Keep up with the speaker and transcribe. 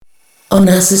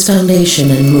Onassis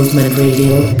Foundation and Movement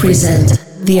Radio present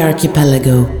The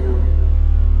Archipelago,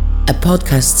 a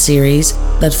podcast series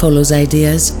that follows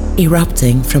ideas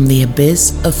erupting from the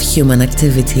abyss of human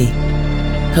activity.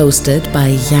 Hosted by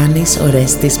Yannis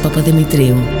Orestis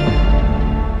Papadimitriou.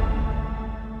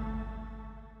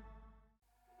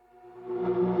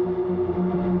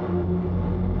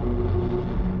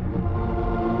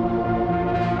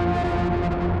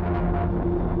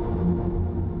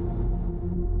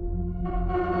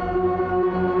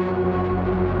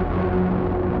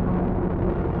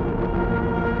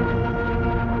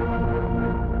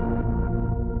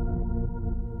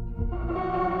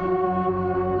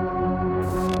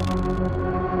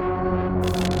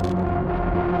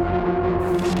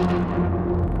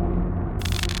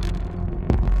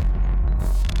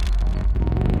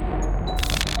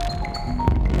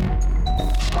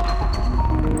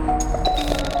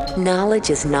 Knowledge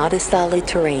is not a solid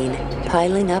terrain,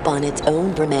 piling up on its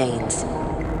own remains.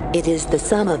 It is the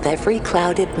sum of every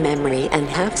clouded memory and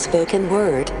half-spoken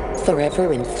word,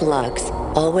 forever in flux,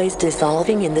 always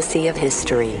dissolving in the sea of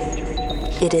history.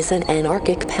 It is an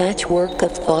anarchic patchwork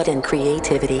of thought and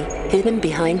creativity, hidden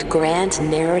behind grand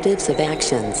narratives of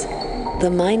actions. The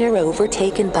minor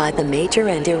overtaken by the major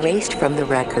and erased from the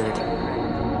record.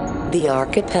 The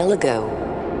Archipelago,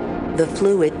 the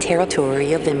fluid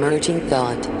territory of emerging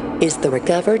thought, is the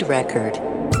recovered record.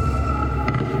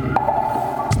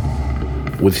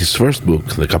 With his first book,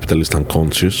 The Capitalist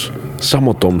Unconscious,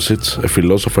 Samo Tomšič, a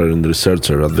philosopher and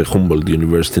researcher at the Humboldt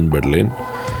University in Berlin,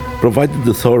 provided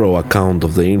a thorough account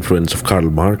of the influence of Karl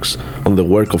Marx on the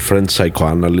work of French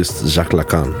Psychoanalyst Jacques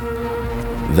Lacan.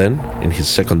 Then, in his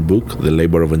second book, The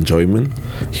Labor of Enjoyment,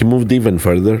 he moved even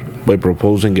further by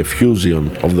proposing a fusion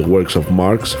of the works of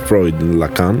Marx, Freud and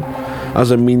Lacan as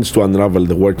a means to unravel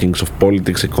the workings of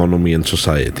politics, economy and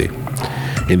society.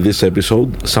 In this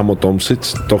episode, Samo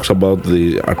Tomšič talks about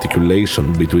the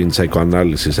articulation between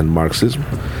psychoanalysis and Marxism,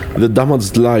 the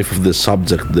damaged life of the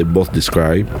subject they both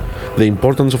describe, the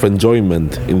importance of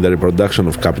enjoyment in the reproduction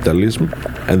of capitalism,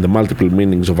 and the multiple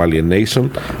meanings of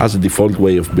alienation as a default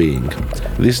way of being.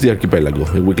 This is The Archipelago,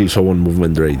 a weekly show on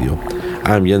Movement Radio.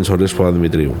 I'm Yannis Orestis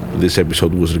Papadimitriou. This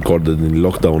episode was recorded in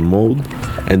lockdown mode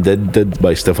and edited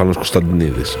by Stefanos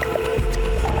Konstantinidis.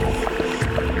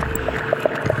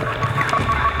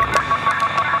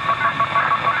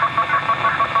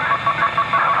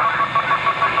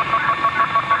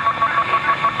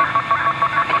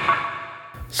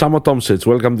 Samo Tomšič,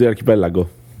 welcome to The Archipelago.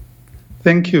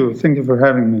 Thank you for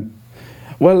having me.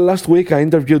 Well, last week I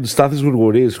interviewed Stathis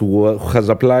Gourgouris, who has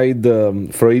applied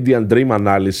Freudian dream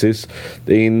analysis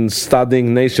in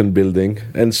studying nation building.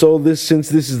 And so since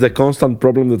this is the constant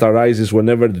problem that arises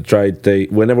whenever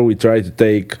we try to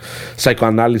take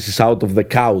psychoanalysis out of the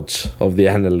couch of the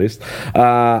analyst,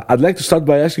 I'd like to start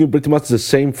by asking you pretty much the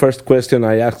same first question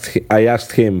I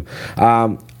asked him.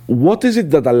 What is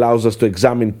it that allows us to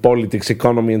examine politics,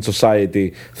 economy, and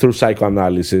society through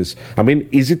psychoanalysis? I mean,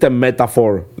 is it a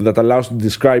metaphor that allows to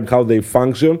describe how they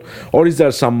function, or is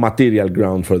there some material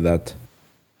ground for that?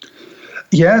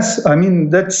 Yes, I mean,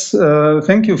 that's.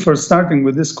 Thank you for starting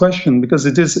with this question, because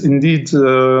it is indeed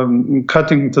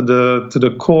cutting to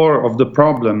the core of the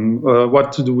problem.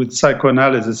 What to do with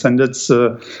psychoanalysis, and that's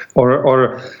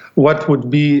or what would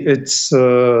be its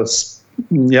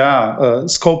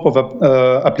scope of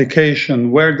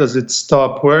application. Where does it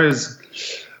stop?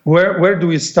 Where do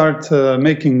we start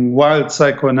making wild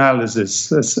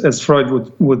psychoanalysis, as Freud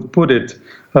would put it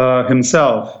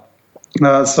himself?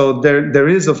 So there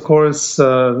is, of course,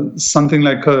 something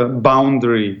like a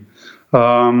boundary,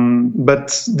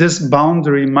 but this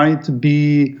boundary might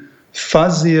be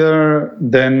fuzzier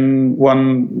than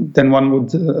one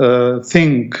would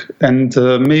think, and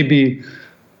maybe.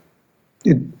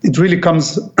 It really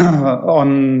comes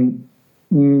on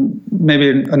maybe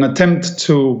an attempt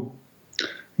to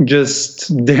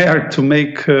just dare to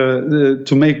make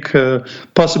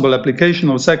possible application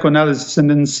of psychoanalysis and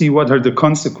then see what are the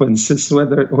consequences,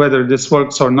 whether this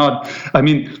works or not. I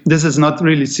mean, this is not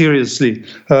really seriously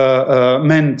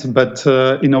meant, but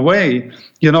in a way,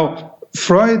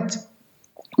 Freud.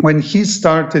 When he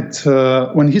started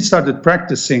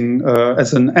practicing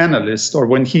as an analyst, or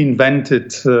when he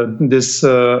invented this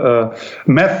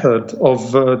method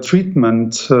of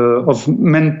treatment of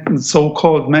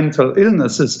so-called mental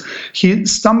illnesses, he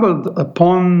stumbled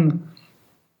upon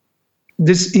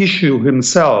this issue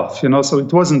himself. So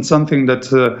it wasn't something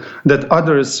that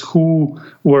others who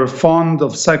were fond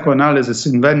of psychoanalysis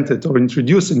invented or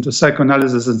introduced into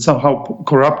psychoanalysis and somehow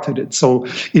corrupted it. So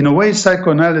in a way,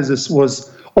 psychoanalysis was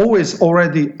always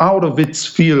already out of its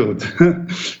field,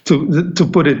 to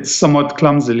put it somewhat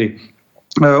clumsily.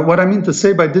 what I mean to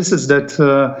say by this is that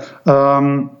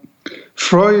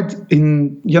Freud,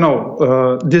 in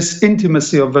this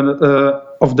intimacy of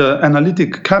the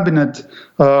analytic cabinet,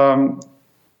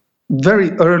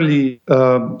 very early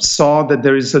saw that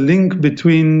there is a link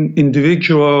between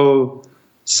individual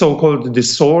so-called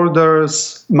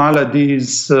disorders,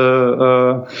 maladies,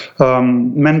 mental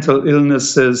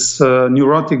illnesses,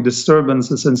 neurotic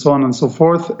disturbances, and so on and so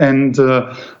forth, and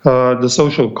the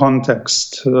social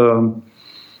context.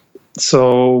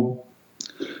 So,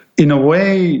 in a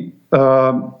way,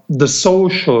 the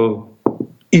social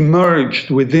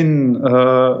emerged within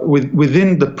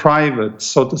the private,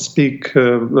 so to speak,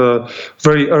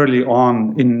 very early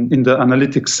on in the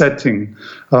analytic setting.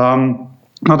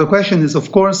 Now the question is,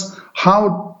 of course,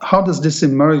 how does this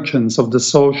emergence of the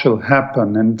social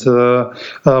happen, and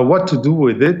what to do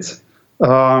with it?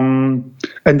 And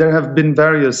there have been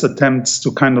various attempts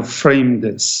to kind of frame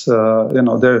this.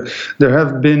 There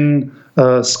have been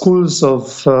schools of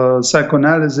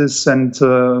psychoanalysis and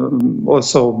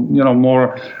also,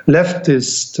 more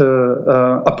leftist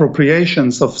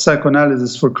appropriations of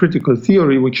psychoanalysis for critical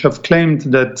theory, which have claimed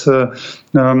that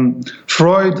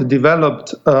Freud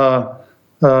developed a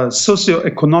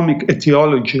socioeconomic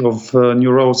etiology of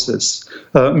neurosis,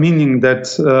 meaning that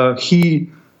he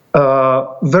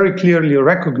very clearly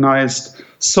recognized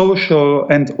social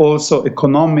and also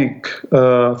economic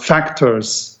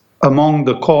factors among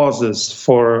the causes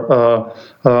for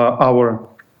our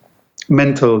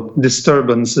mental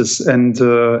disturbances and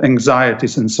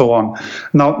anxieties and so on.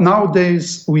 Now,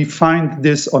 nowadays we find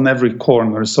this on every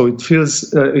corner, so it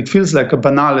feels like a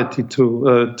banality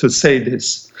to say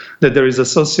this, that there is a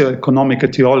socioeconomic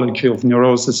etiology of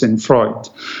neurosis in Freud.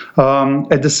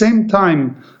 At the same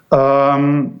time,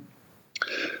 I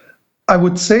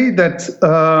would say that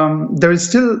there is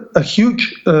still a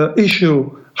huge issue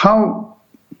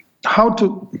how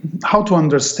to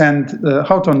understand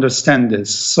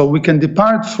this. So we can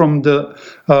depart from the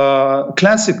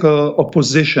classical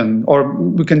opposition, or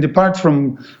we can depart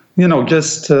from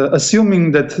just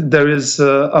assuming that there is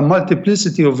a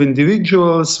multiplicity of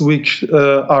individuals which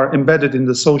are embedded in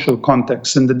the social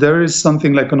context, and that there is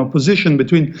something like an opposition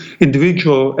between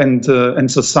individual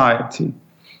and society,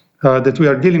 that we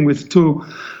are dealing with two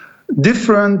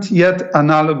different yet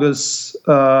analogous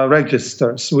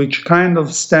registers, which kind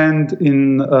of stand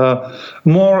in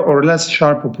more or less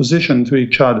sharp opposition to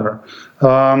each other.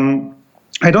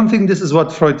 I don't think this is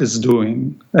what Freud is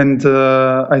doing, and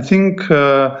I think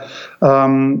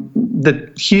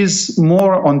that he's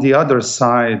more on the other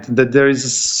side, that there is a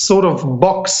sort of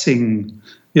boxing,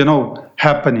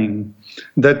 happening,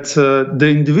 that the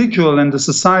individual and the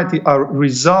society are a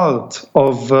result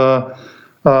of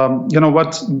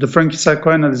what the French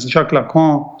psychoanalyst Jacques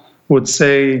Lacan would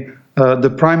say, the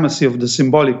primacy of the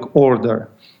symbolic order.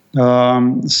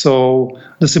 So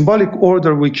the symbolic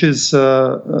order, which is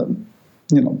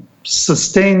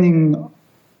sustaining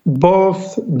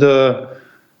both the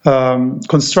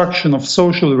construction of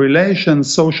social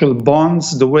relations, social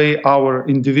bonds, the way our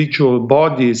individual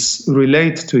bodies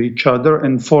relate to each other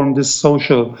and form this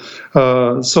social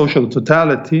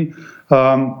totality.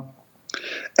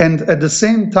 And at the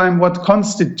same time, what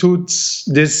constitutes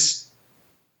this,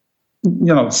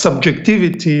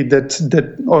 subjectivity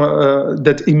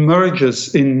that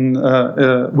emerges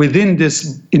within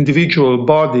this individual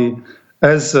body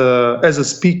as a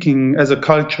speaking, as a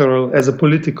cultural, as a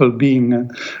political being,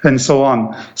 and so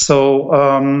on. So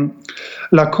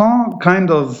Lacan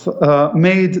kind of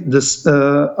made this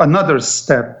another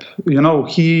step.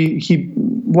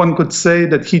 One could say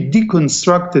that he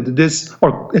deconstructed this,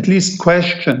 or at least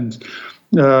questioned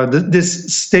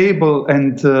this stable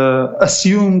and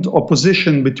assumed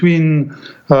opposition between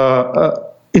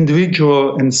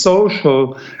individual and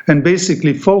social, and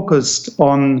basically focused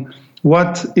on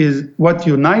what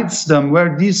unites them,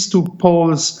 where these two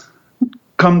poles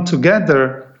come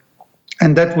together.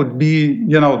 And that would be,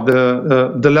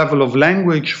 the level of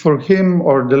language for him,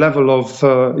 or the level of,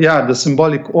 the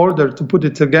symbolic order, to put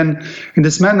it again in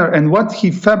this manner. And what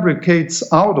he fabricates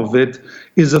out of it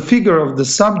is a figure of the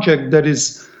subject that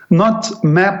is not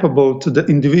mappable to the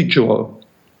individual,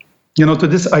 to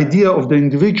this idea of the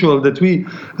individual that we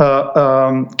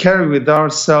carry with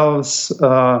ourselves,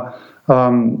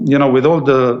 with all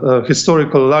the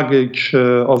historical luggage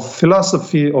of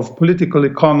philosophy, of political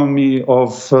economy,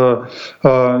 of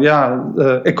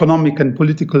economic and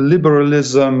political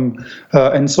liberalism,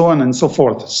 and so on and so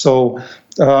forth. So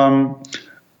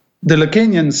the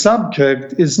Lacanian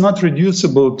subject is not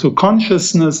reducible to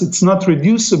consciousness. It's not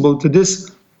reducible to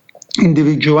this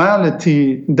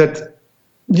individuality that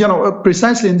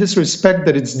precisely in this respect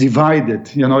that it's divided.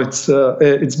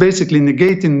 It's basically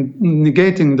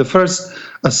negating the first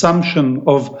assumption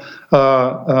of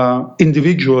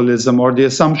individualism, or the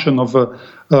assumption of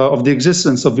the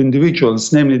existence of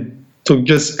individuals, namely to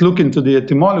just look into the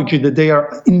etymology that they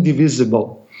are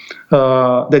indivisible,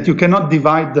 that you cannot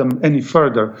divide them any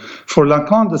further. For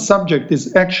Lacan, the subject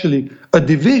is actually a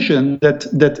division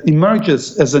that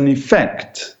emerges as an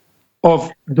effect of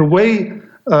the way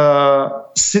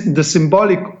the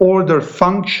symbolic order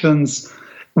functions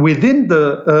within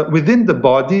the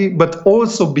body, but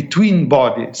also between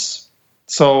bodies.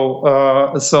 It's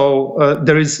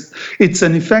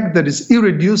an effect that is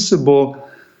irreducible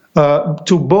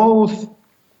to both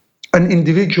an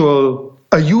individual,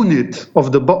 a unit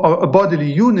of a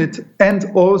bodily unit, and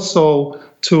also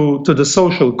to the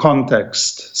social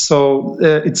context. So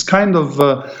it's kind of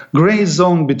a gray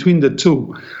zone between the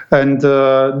two. And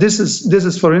this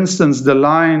is, for instance, the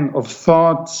line of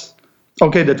thought,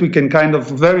 that we can kind of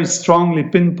very strongly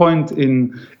pinpoint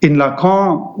in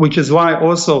Lacan, which is why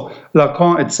also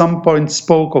Lacan at some point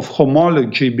spoke of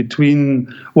homology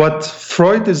between what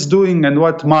Freud is doing and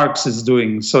what Marx is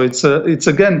doing. So it's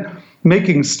again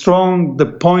making strong the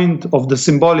point of the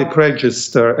symbolic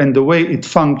register and the way it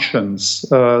functions,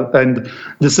 and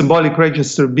the symbolic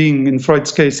register being, in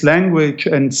Freud's case, language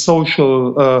and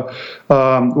social,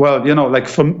 like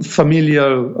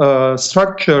familial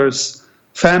structures,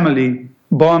 family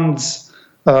bonds,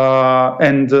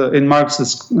 and in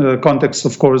Marx's context,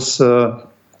 of course,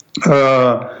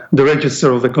 the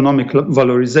register of economic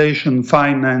valorization,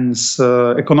 finance,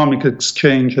 economic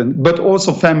exchange, but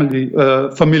also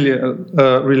familial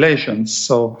relations.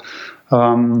 So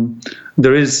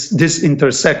there is this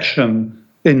intersection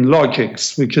in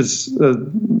logics, which is,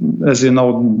 as you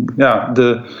know,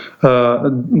 the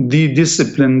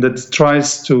discipline that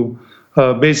tries to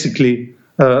basically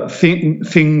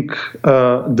think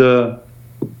the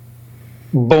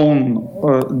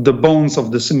bones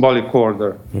of the symbolic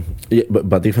order. Yeah,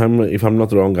 but if I'm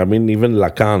not wrong, I mean, even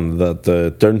Lacan, that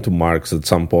turned to Marx at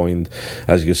some point,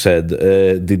 as you said,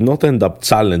 did not end up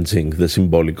challenging the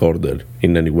symbolic order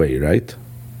in any way, right?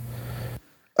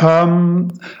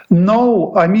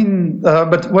 No, I mean,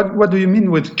 but what do you mean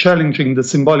with challenging the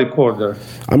symbolic order?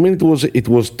 I mean, it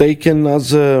was taken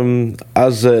as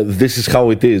this is how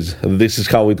it is, this is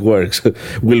how it works.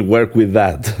 We'll work with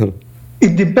that.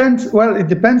 It depends. Well, it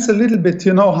depends a little bit,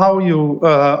 how you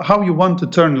want to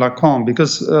turn Lacan,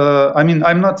 because I mean,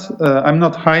 I'm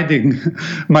not hiding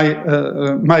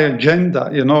my agenda.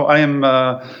 I am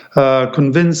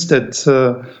convinced that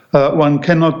one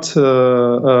cannot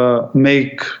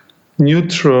make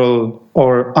neutral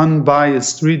or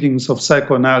unbiased readings of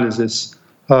psychoanalysis.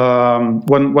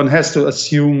 One has to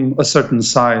assume a certain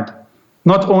side.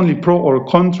 Not only pro or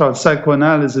contra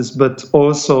psychoanalysis, but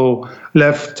also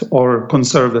left or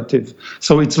conservative.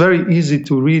 So it's very easy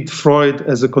to read Freud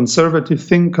as a conservative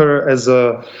thinker, as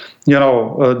the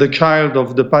child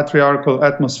of the patriarchal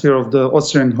atmosphere of the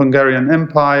Austrian-Hungarian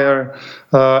Empire,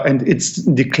 and its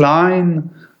decline,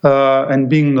 and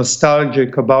being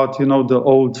nostalgic about, the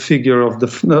old figure of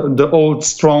the old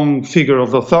strong figure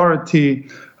of authority,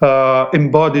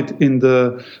 embodied in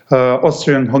the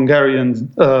Austrian-Hungarian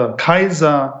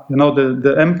Kaiser,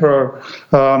 the emperor,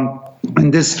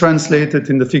 and this translated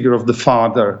in the figure of the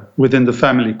father within the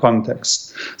family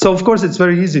context. So, of course, it's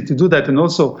very easy to do that, and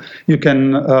also you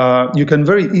can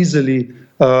very easily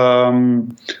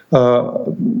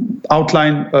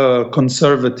outline a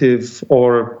conservative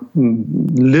or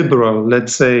liberal,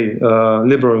 let's say,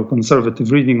 liberal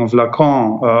conservative reading of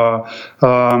Lacan.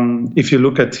 If you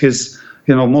look at his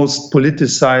most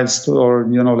politicized or,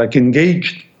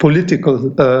 engaged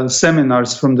political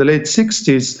seminars from the late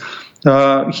 60s,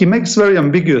 he makes very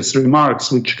ambiguous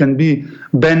remarks which can be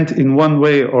bent in one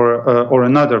way or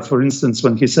another. For instance,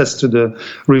 when he says to the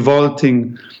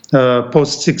revolting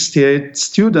post-68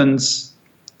 students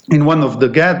in one of the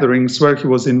gatherings where he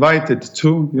was invited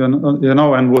to,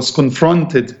 and was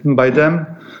confronted by them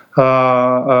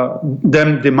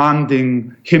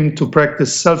demanding him to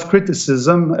practice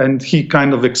self-criticism, and he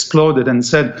kind of exploded and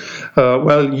said,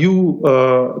 well, you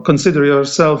consider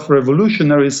yourself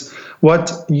revolutionaries.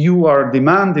 What you are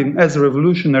demanding as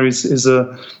revolutionaries is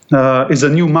a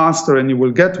new master, and you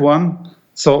will get one.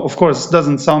 So, of course, it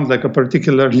doesn't sound like a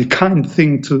particularly kind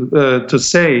thing to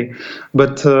say,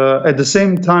 but at the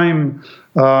same time,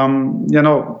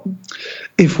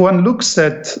 if one looks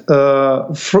at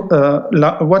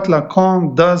what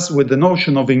Lacan does with the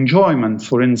notion of enjoyment,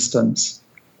 for instance,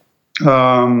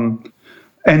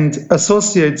 and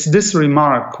associates this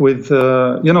remark with,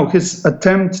 his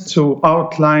attempt to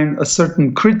outline a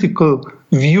certain critical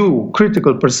view,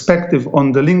 critical perspective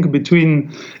on the link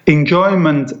between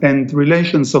enjoyment and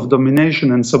relations of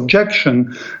domination and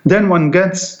subjection, then one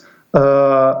gets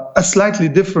a slightly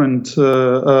different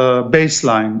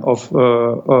baseline of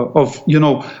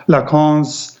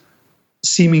Lacan's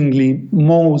seemingly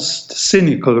most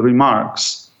cynical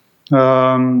remarks.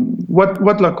 What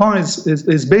Lacan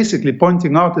is basically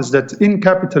pointing out is that in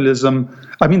capitalism,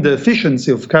 the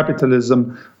efficiency of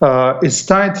capitalism is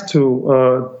tied to,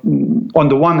 on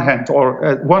the one hand,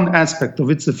 or one aspect of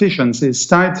its efficiency is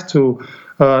tied to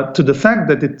the fact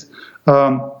that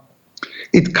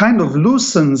it kind of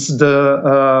loosens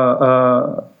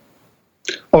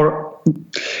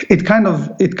it kind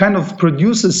of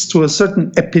produces to a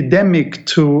certain epidemic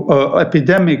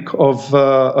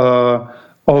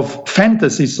of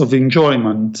fantasies of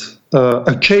enjoyment,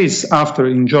 a chase after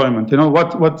enjoyment.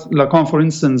 What Lacan, for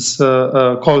instance,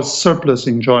 calls surplus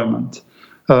enjoyment,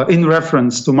 in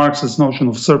reference to Marx's notion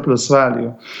of surplus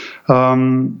value.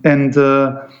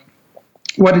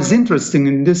 What is interesting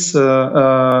in this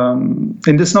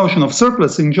notion of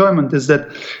surplus enjoyment is that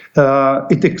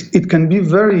it can be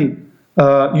very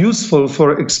useful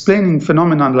for explaining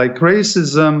phenomena like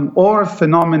racism, or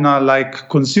phenomena like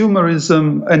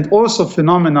consumerism, and also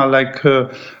phenomena like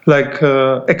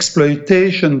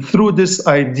exploitation, through this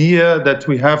idea that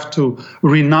we have to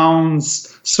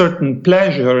renounce certain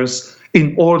pleasures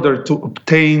in order to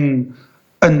obtain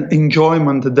an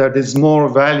enjoyment that is more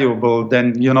valuable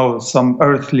than, some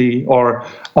earthly or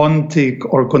ontic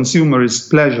or consumerist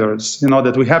pleasures.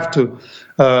 That we have to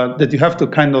that you have to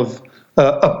kind of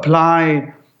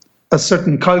apply a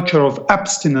certain culture of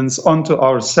abstinence onto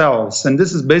ourselves, and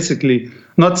this is basically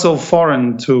not so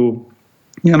foreign to,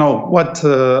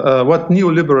 what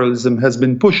neoliberalism has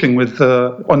been pushing with,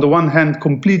 on the one hand,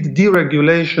 complete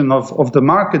deregulation of the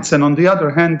markets, and on the other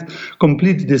hand,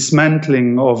 complete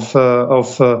dismantling of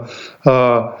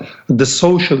the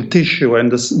social tissue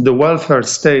and the welfare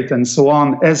state and so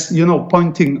on. As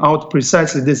pointing out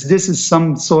precisely this is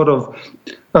some sort of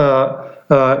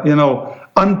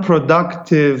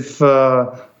unproductive,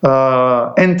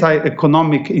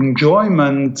 anti-economic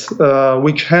enjoyment,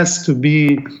 which has to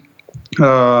be,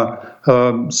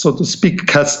 so to speak,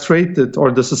 castrated,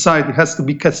 or the society has to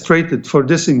be castrated for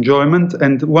this enjoyment.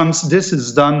 And once this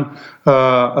is done,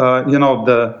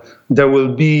 there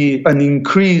will be an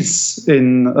increase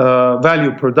in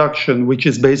value production, which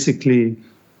is basically,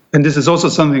 and this is also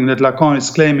something that Lacan is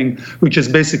claiming, which is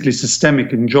basically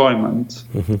systemic enjoyment.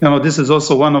 Mm-hmm. This is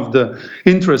also one of the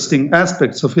interesting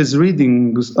aspects of his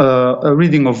reading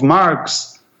of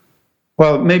Marx.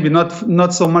 Well, maybe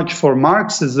not so much for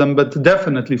Marxism, but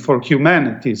definitely for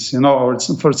humanities, or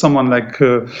for someone like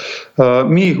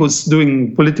me who's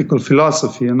doing political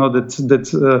philosophy,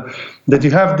 that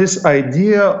you have this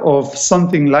idea of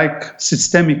something like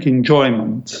systemic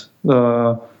enjoyment.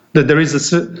 That there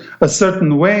is a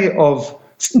certain way of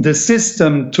the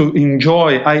system to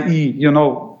enjoy, i.e.,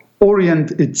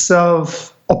 orient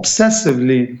itself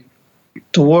obsessively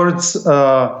towards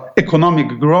economic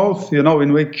growth,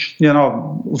 in which,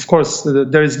 of course,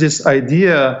 there is this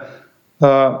idea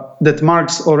that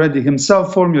Marx already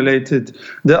himself formulated,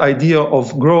 the idea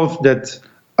of growth the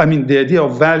idea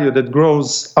of value that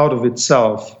grows out of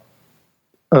itself,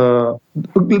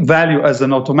 value as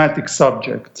an automatic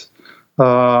subject.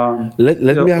 Let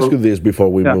me ask you this before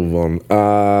we move on.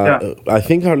 I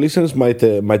think our listeners might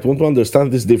want to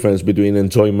understand this difference between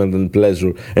enjoyment and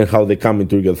pleasure and how they come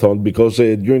into your thought, because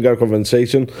during our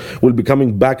conversation we'll be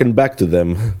coming back to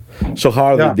them. So how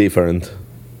are they different?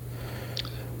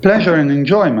 Pleasure and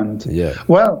enjoyment. Yeah.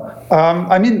 Well,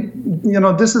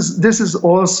 this is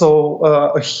also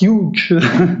a huge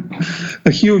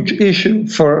issue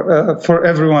for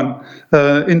everyone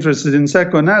interested in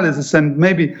psychoanalysis, and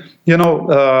maybe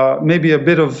a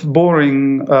bit of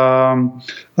boring,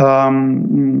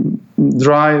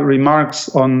 dry remarks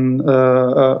on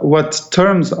what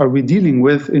terms are we dealing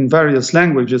with in various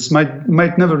languages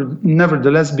might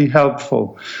nevertheless be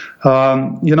helpful.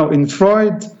 In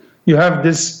Freud, you have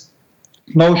this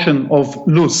notion of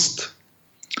Lust,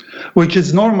 which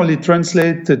is normally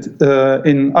translated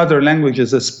in other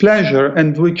languages as pleasure,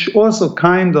 and which also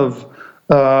kind of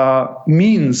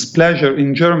means pleasure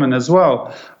in German as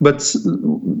well. But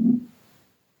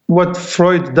what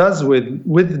Freud does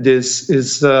with this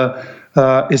is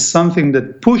something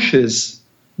that pushes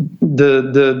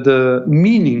the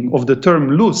meaning of the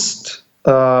term Lust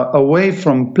away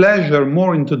from pleasure,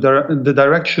 more into the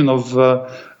direction of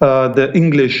the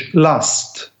English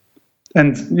lust.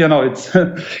 And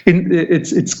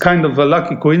it's kind of a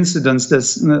lucky coincidence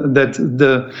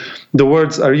that the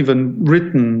words are even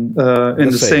written in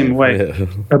the same way. Yeah.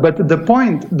 But the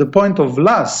point of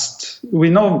lust, we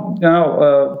know,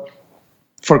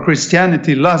 for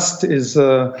Christianity, lust is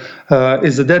a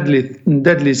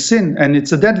deadly sin, and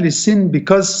it's a deadly sin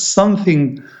because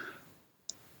something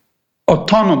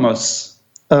autonomous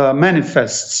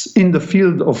manifests in the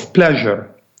field of pleasure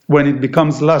when it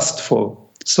becomes lustful.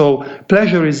 So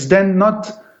pleasure is then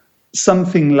not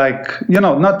something like,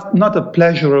 not a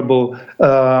pleasurable,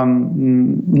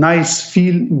 nice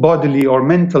bodily or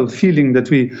mental feeling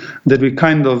that we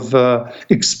kind of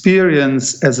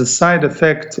experience as a side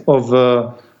effect of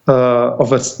the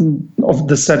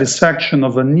satisfaction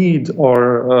of a need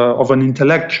or of an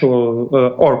intellectual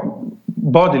or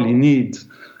bodily need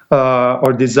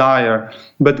or desire,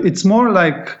 but it's more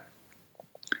like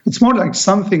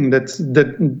something that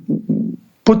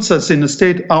puts us in a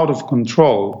state out of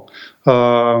control.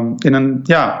 That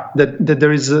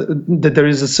there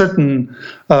is a certain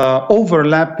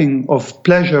overlapping of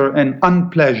pleasure and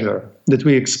unpleasure that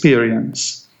we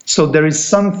experience. So there is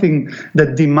something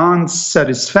that demands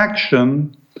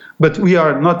satisfaction, but we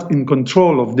are not in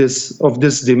control of this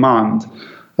demand.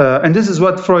 And this is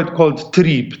what Freud called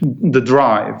Trieb, the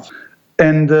drive.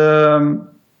 And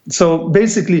so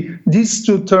basically, these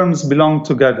two terms belong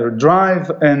together: drive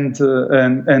and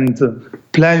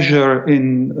pleasure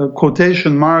in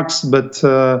quotation marks. But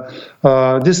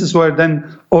this is where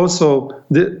then also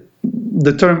the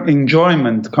term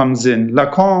enjoyment comes in.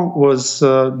 Lacan was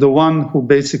the one who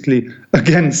basically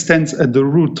again stands at the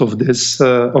root of this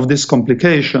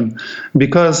complication,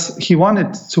 because he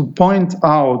wanted to point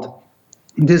out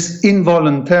this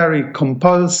involuntary,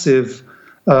 compulsive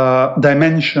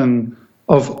dimension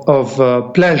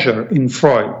of pleasure in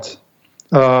Freud.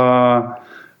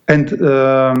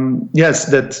 Yes,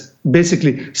 that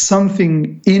basically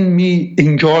something in me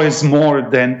enjoys more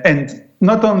than, and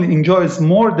not only enjoys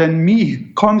more than me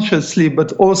consciously,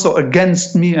 but also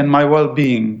against me and my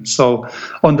well-being. So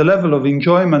on the level of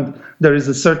enjoyment, there is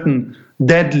a certain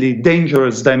deadly,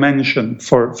 dangerous dimension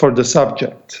for the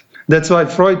subject. That's why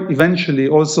Freud eventually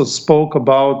also spoke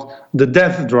about the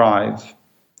death drive,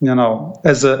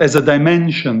 as a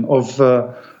dimension of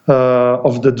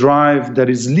the drive that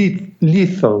is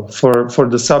lethal for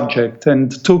the subject,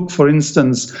 and took, for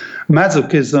instance,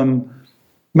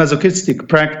 masochistic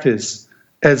practice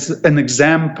as an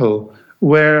example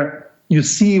where you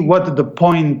see what the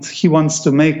point he wants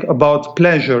to make about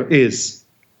pleasure is,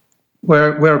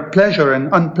 where pleasure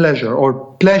and unpleasure, or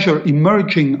pleasure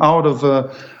emerging out of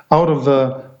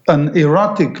an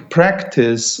erotic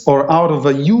practice or out of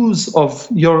a use of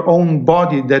your own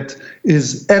body that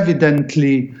is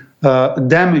evidently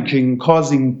damaging,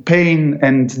 causing pain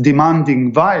and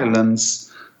demanding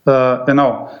violence,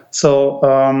 So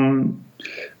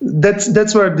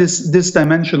that's where this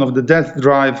dimension of the death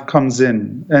drive comes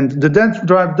in. And the death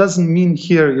drive doesn't mean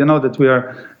here, that we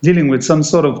are dealing with some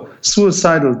sort of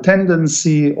suicidal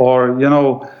tendency or,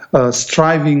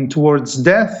 striving towards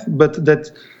death, but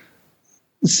that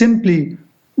simply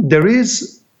there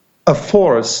is a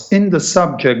force in the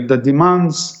subject that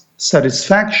demands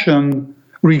satisfaction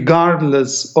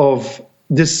regardless of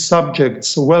this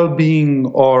subject's well-being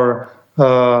or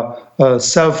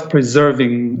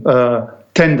self-preserving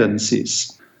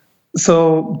tendencies.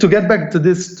 So to get back to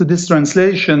this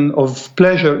translation of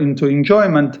pleasure into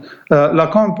enjoyment,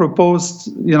 Lacan proposed,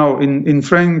 in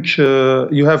French,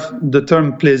 you have the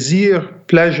term plaisir,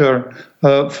 pleasure,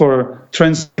 for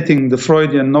translating the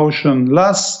Freudian notion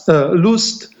lust.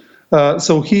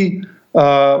 So he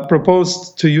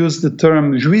proposed to use the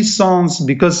term jouissance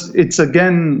because it's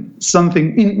again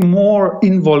something more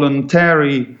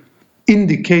involuntary,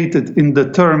 indicated in the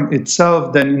term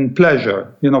itself than in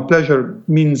pleasure. Pleasure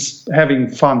means having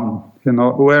fun,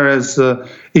 whereas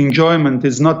enjoyment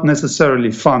is not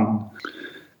necessarily fun.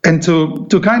 And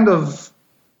to kind of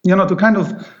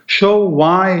show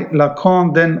why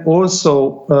Lacan then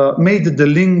also made the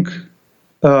link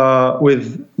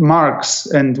with Marx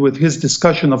and with his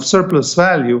discussion of surplus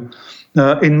value.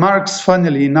 In Marx,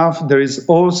 funnily enough, there is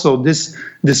also this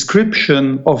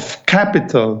description of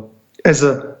capital as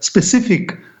a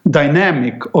specific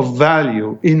dynamic of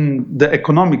value in the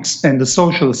economics and the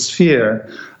social sphere,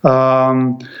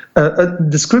 a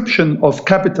description of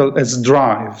capital as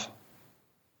drive,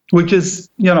 which is,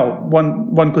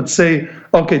 one could say,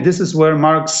 okay, this is where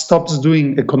Marx stops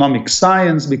doing economic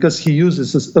science because he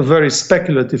uses a very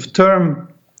speculative term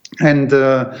and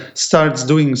starts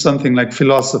doing something like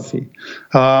philosophy.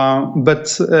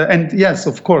 And yes,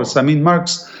 of course,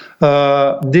 Marx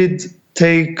did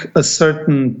take a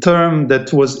certain term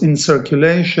that was in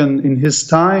circulation in his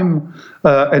time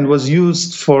and was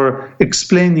used for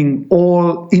explaining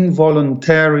all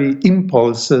involuntary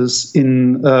impulses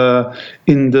in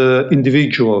the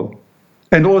individual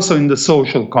and also in the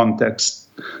social context.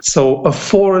 So a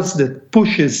force that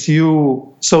pushes you,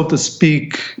 so to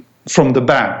speak, from the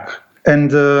back.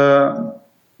 And the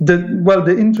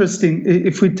interesting,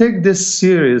 if we take this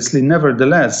seriously,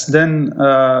 nevertheless, then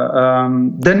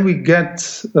we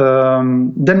get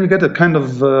a kind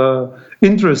of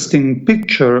interesting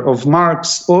picture of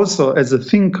Marx also as a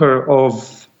thinker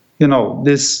of,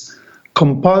 this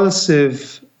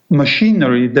compulsive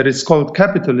machinery that is called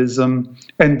capitalism,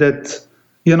 and that,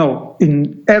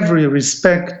 in every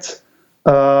respect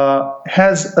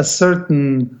has a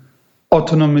certain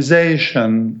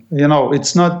autonomization.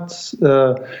 It's not.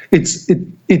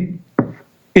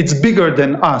 It's bigger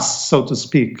than us, so to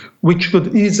speak, which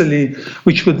could easily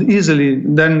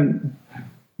then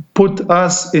put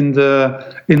us in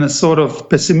a sort of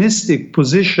pessimistic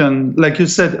position, like you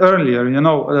said earlier.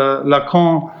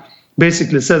 Lacan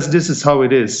basically says this is how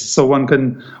it is. So one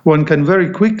can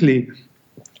very quickly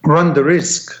run the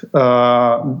risk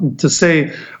to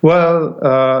say, well,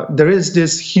 there is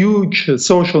this huge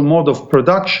social mode of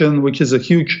production, which is a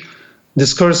huge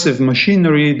discursive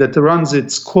machinery that runs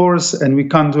its course, and we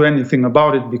can't do anything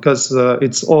about it because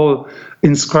it's all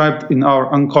inscribed in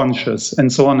our unconscious,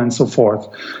 and so on and so forth.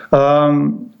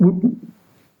 And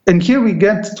here we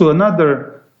get to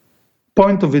another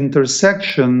point of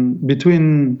intersection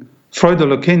between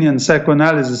Freudo-Lacanian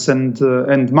psychoanalysis and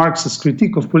Marx's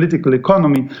critique of political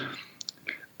economy.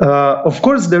 Of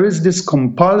course, there is this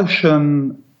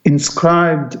compulsion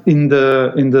inscribed in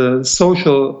the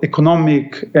social,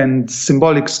 economic, and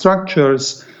symbolic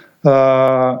structures,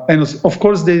 and of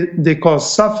course they cause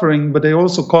suffering, but they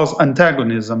also cause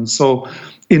antagonism. So,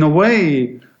 in a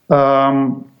way,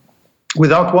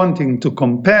 without wanting to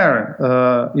compare,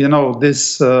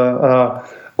 this.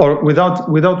 Or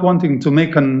without wanting to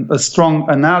make a strong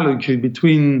analogy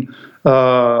between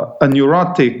a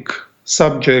neurotic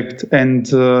subject and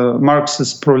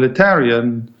Marxist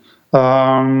proletarian,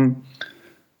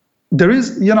 there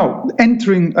is,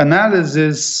 entering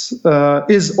analysis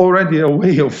is already a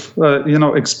way of,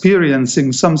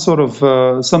 experiencing some sort of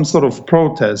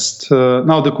protest.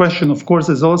 Now the question, of course,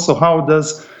 is also how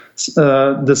does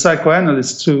the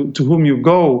psychoanalyst to whom you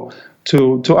go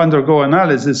to undergo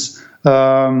analysis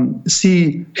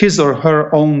see his or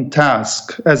her own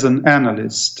task as an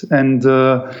analyst. And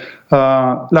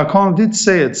Lacan did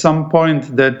say at some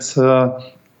point that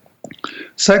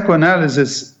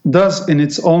psychoanalysis does in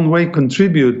its own way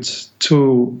contribute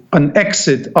to an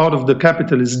exit out of the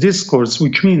capitalist discourse,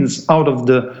 which means out of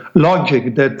the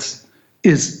logic that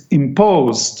is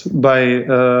imposed by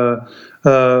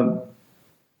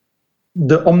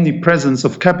the omnipresence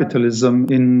of capitalism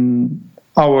in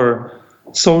our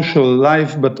social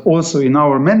life, but also in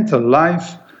our mental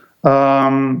life.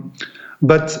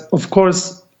 But of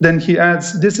course, then he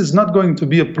adds, this is not going to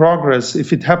be a progress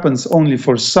if it happens only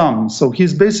for some. So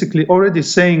he's basically already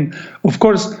saying, of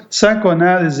course,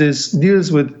 psychoanalysis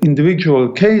deals with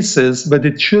individual cases, but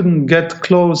it shouldn't get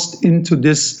closed into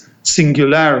this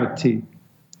singularity.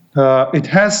 It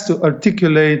has to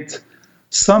articulate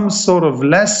some sort of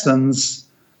lessons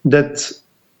that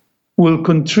will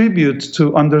contribute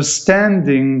to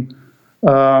understanding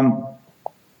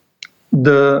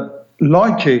the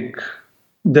logic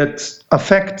that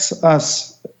affects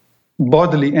us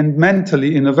bodily and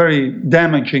mentally in a very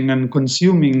damaging and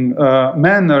consuming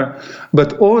manner,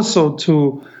 but also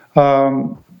to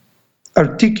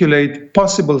articulate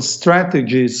possible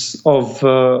strategies of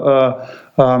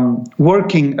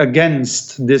working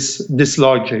against this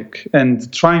logic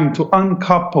and trying to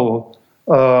uncouple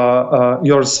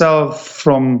yourself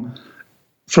from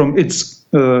its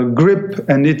grip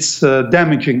and its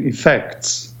damaging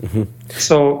effects. Mm-hmm.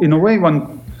 So in a way,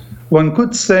 one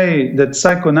could say that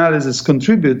psychoanalysis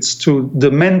contributes to the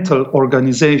mental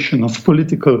organization of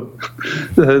political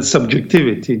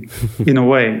subjectivity, in a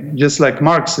way, just like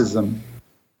Marxism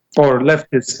or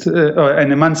leftist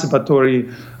and emancipatory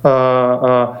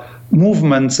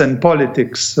movements and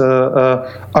politics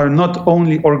are not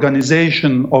only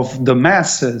organization of the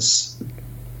masses,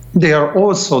 they are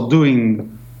also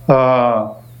doing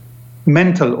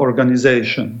mental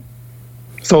organization.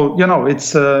 So,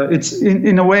 it's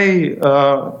in a way,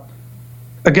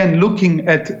 again, looking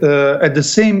at the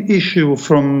same issue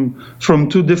from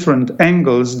two different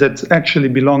angles that actually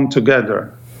belong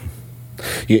together.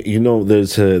 You know,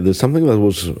 there's something that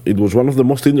was one of the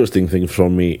most interesting things for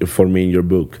me in your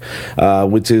book,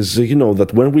 which is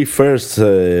that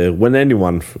when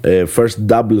anyone first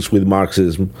dabbles with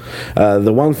Marxism,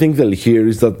 the one thing they'll hear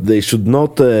is that they should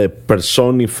not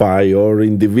personify or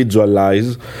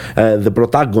individualize the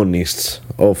protagonists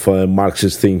of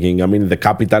Marxist thinking. I mean, the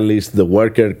capitalist, the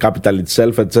worker, capital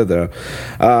itself, etc.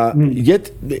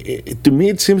 Yet, to me,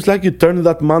 it seems like you turn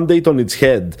that mandate on its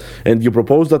head, and you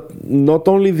propose that not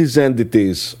only these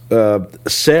entities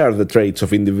share the traits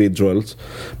of individuals,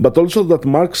 but also that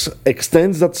Marx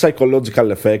extends that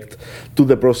psychological effect to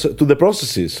the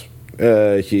processes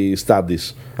he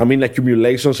studies. I mean,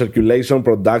 accumulation, circulation,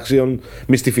 production,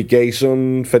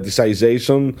 mystification,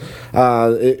 fetishization.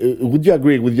 Would you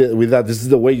agree with that? This is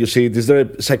the way you see it. Is there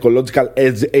a psychological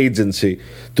agency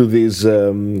to these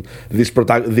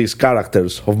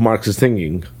characters of Marxist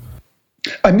thinking?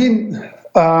 I mean,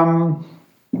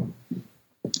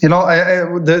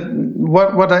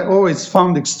 what I always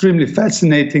found extremely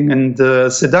fascinating and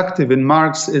seductive in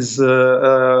Marx is,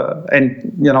 I'm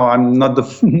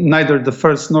not neither the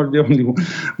first nor the only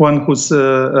one who's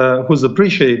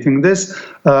appreciating this,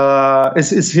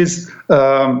 is his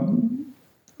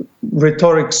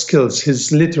rhetoric skills,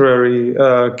 his literary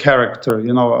character,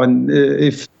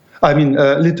 and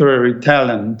literary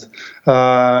talent,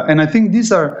 and I think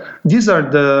these are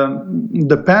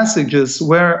the passages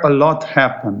where a lot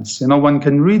happens. One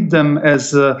can read them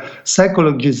as a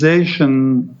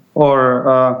psychologization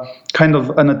or kind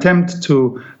of an attempt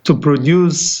to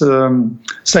produce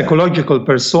psychological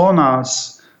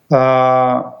personas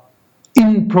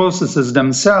in processes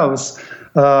themselves.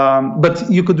 But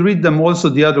you could read them also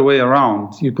the other way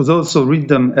around. You could also read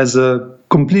them as a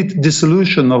complete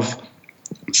dissolution of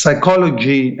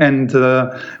psychology and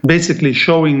basically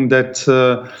showing that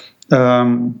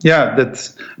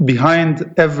that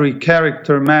behind every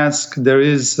character mask there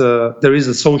is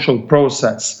a social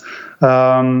process,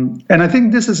 and I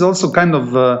think this is also kind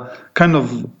of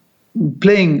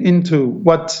playing into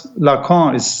what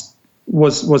Lacan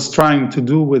was trying to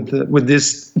do with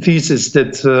this thesis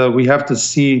that we have to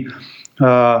see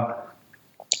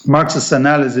Marx's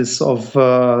analysis of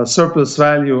surplus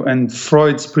value and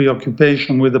Freud's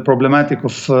preoccupation with the problematic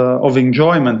of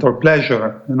enjoyment or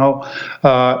pleasure, in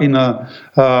a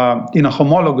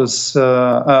homologous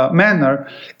manner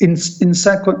in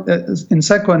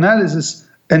psychoanalysis,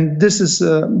 and this is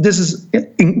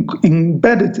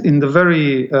embedded in the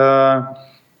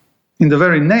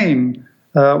very name.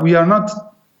 We are not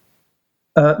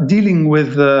dealing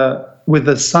with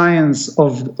the science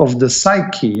of the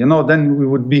psyche, then we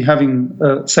would be having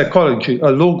psychology, a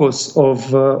logos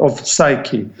of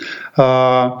psyche.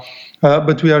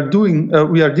 But we are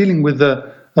dealing with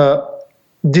the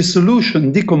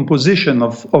dissolution, decomposition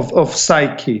of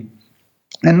psyche,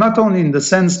 and not only in the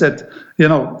sense that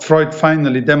Freud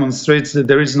finally demonstrates that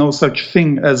there is no such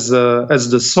thing as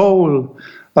the soul.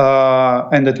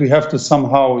 And that we have to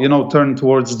somehow, turn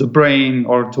towards the brain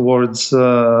or towards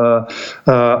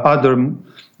other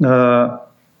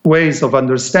ways of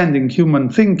understanding human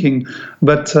thinking,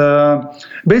 but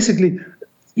basically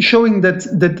showing that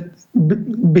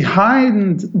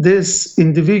behind this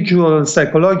individual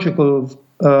psychological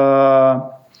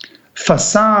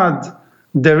facade,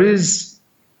 there is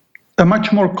a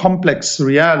much more complex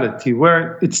reality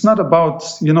where it's not about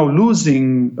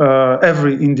losing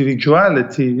every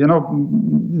individuality.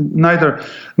 Neither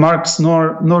Marx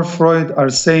nor Freud are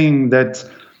saying that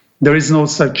there is no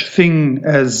such thing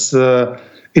as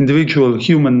individual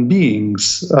human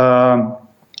beings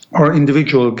or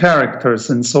individual characters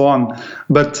and so on.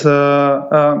 But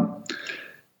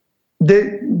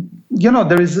there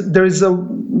is a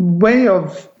way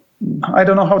of, I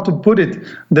don't know how to put it,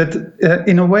 that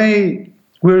in a way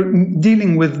we're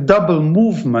dealing with double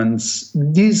movements.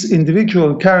 These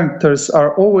individual characters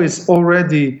are always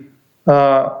already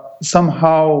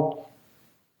somehow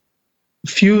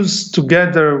fused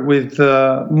together with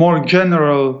more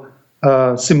general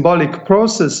symbolic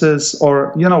processes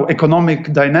or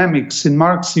economic dynamics. In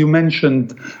Marx, you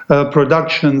mentioned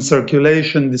production,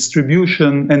 circulation,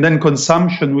 distribution, and then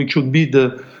consumption, which would be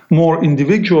the more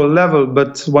individual level,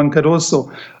 but one can also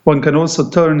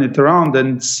turn it around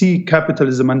and see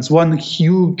capitalism as one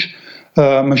huge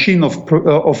machine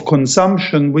of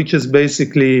consumption, which is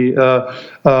basically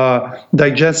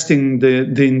digesting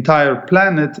the entire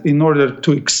planet in order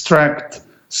to extract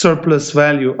surplus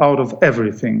value out of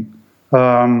everything.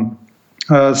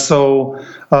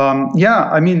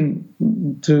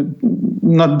 To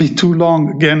not be too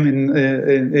long again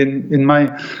in my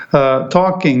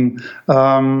talking,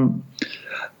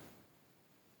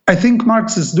 I I think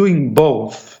Marx is doing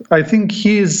both. I think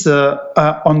he is,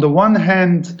 on the one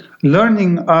hand,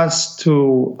 learning us to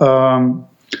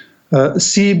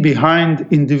see behind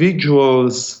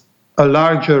individuals a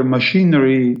larger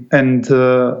machinery, and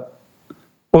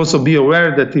also be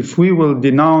aware that if we will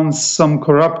denounce some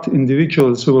corrupt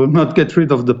individuals, we will not get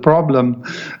rid of the problem.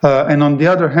 And on the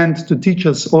other hand, to teach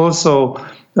us also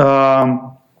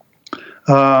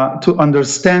to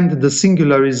understand the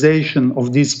singularization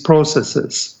of these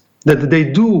processes, that they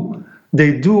do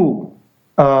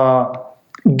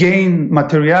gain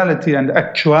materiality and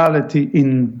actuality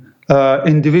in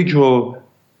individual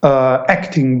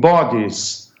acting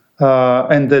bodies,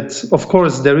 and that, of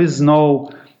course, there is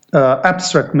no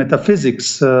abstract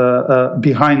metaphysics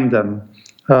behind them.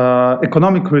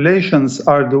 Economic relations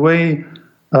are the way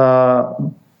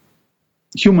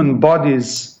human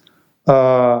bodies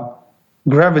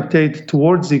gravitate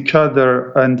towards each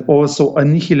other and also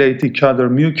annihilate each other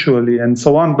mutually, and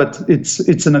so on. But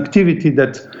it's an activity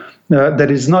that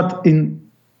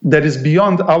is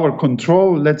beyond our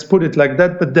control. Let's put it like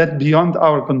that. But that beyond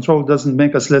our control doesn't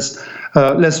make us less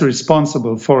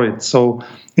responsible for it. So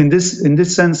in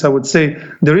this sense, I would say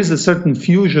there is a certain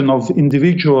fusion of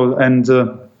individual and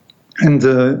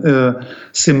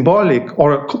symbolic,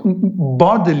 or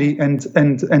bodily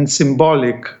and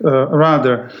symbolic,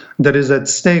 rather, that is at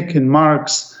stake in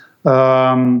Marx,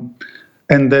 and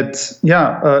that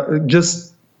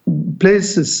just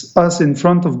places us in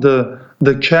front of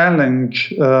the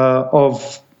challenge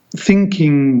of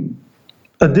thinking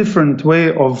a different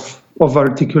way of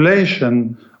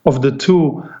articulation of the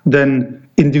two than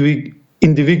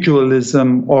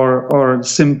individualism or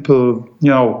simple,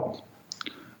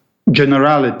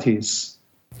 generalities.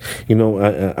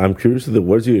 I'm curious to the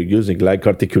words you're using, like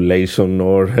articulation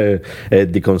or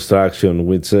deconstruction,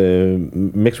 which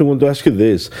makes me want to ask you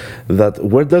this, that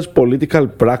where does political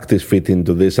practice fit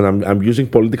into this? And I'm using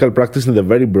political practice in the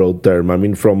very broad term. I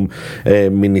mean, from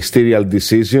ministerial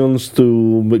decisions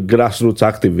to grassroots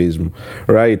activism,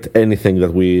 right? Anything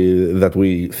that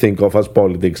we think of as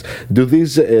politics. Do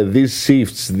these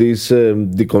shifts, this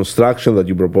deconstruction that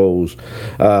you propose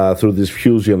through this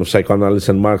fusion of psychoanalysis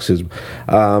and Marxism,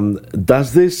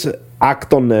 does this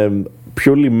act on a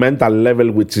purely mental level,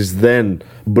 which is then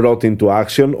brought into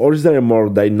action, or is there a more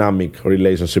dynamic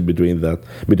relationship between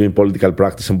political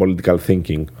practice and political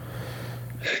thinking?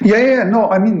 No,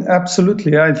 I mean,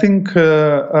 absolutely. I think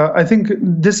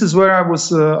this is where I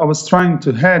was trying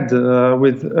to head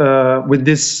with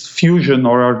this fusion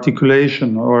or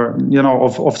articulation, or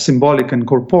of symbolic and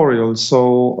corporeal.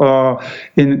 So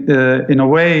in a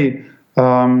way.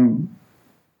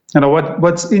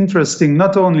 What's interesting,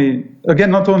 not only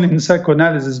in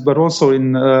psychoanalysis, but also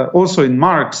in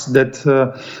Marx, that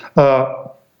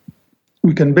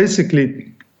we can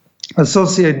basically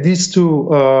associate these two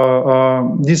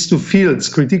fields,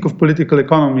 critique of political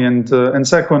economy and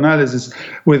psychoanalysis,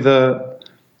 with the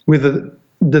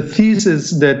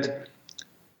thesis that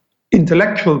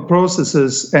intellectual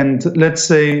processes and, let's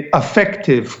say,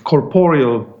 affective,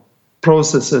 corporeal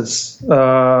processes,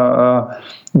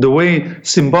 the way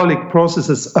symbolic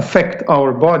processes affect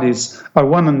our bodies, are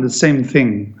one and the same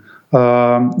thing.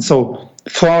 So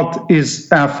thought is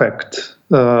affect,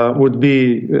 would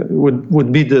be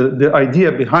the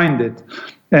idea behind it.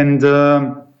 And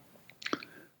I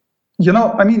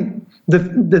mean,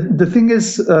 the thing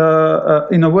is,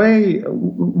 in a way,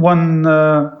 one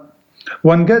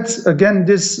gets again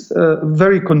this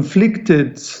very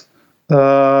conflicted,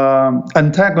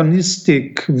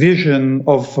 antagonistic vision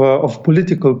of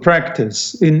political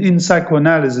practice in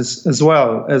psychoanalysis, as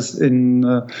well as in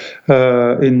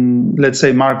let's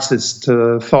say Marxist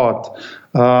thought,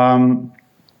 and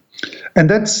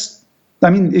that's, I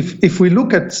mean, if we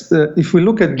look at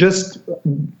just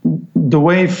the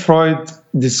way Freud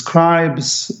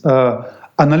describes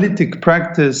analytic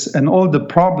practice and all the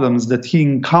problems that he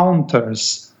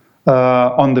encounters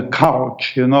on the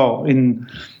couch, in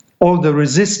all the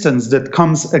resistance that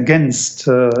comes against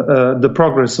the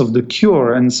progress of the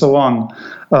cure and so on.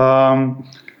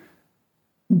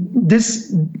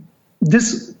 This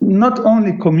not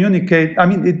only communicate, I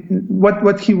mean,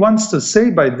 what he wants to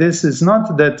say by this is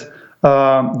not that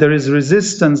there is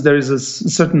resistance, there is a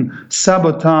certain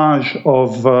sabotage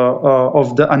of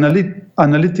the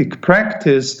analytic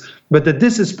practice, but that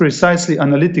this is precisely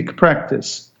analytic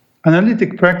practice.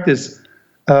 Analytic practice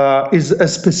is a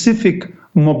specific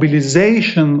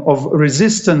mobilization of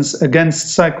resistance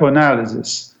against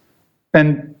psychoanalysis,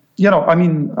 and I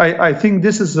mean, I think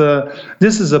this is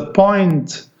a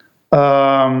point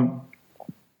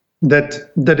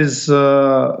that is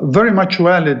very much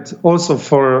valid also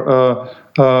for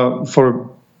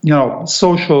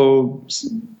social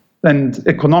and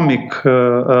economic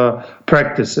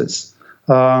practices.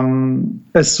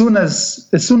 As soon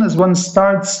as one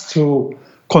starts to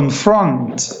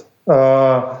confront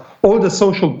all the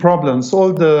social problems,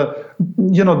 all the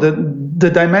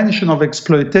dimension of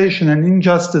exploitation and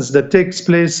injustice that takes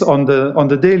place on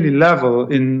the daily level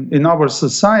in our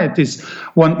societies,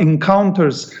 one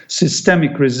encounters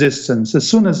systemic resistance. As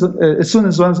soon as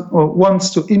one wants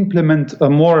to implement a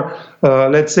more,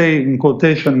 let's say in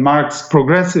quotation marks,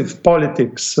 progressive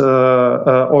politics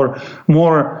or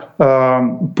more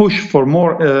push for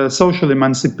more social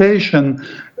emancipation,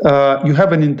 you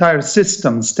have an entire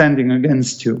system standing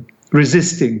against you,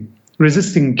 resisting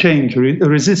change,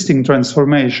 resisting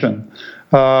transformation,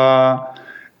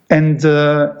 and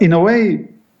in a way,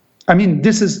 I mean,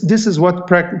 this is what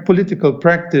political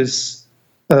practice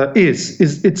is.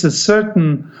 It's a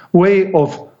certain way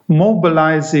of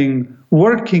mobilizing,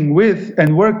 working with,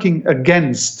 and working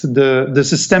against the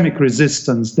systemic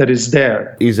resistance that is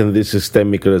there. Isn't this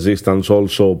systemic resistance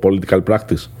also political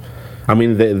practice? I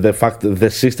mean, the fact that the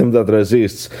system that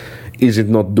resists, is it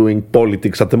not doing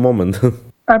politics at the moment?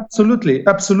 Absolutely.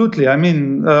 I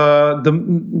mean,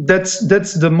 that's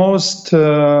the most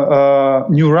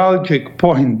neuralgic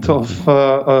point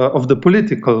of the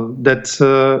political. That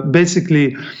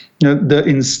basically the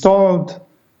installed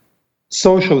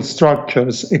social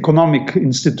structures, economic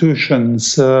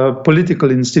institutions,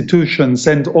 political institutions,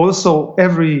 and also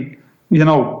every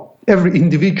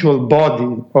individual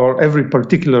body or every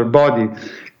particular body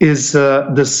is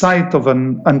the site of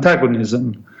an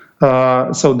antagonism.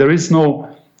 So there is no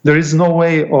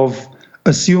way of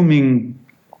assuming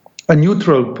a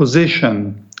neutral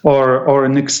position or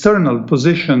an external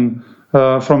position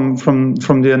from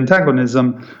the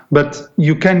antagonism, but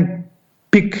you can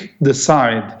pick the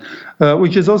side,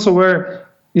 which is also where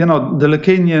the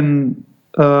Lacanian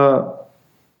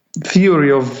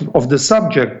theory of the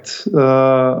subject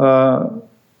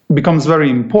becomes very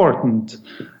important,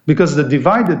 because the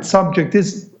divided subject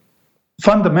is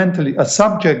fundamentally a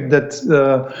subject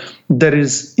that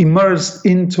is immersed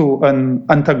into an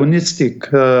antagonistic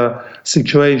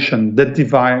situation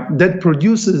that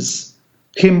produces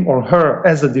him or her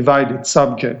as a divided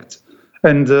subject.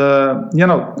 And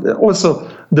also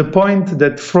the point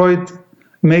that Freud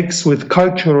makes with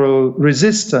cultural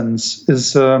resistance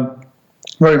is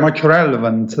very much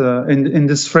relevant in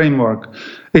this framework.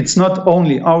 It's not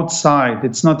only outside,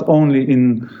 it's not only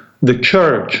in the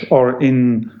church or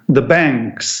in the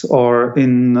banks or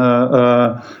in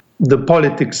the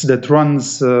politics that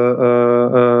runs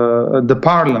the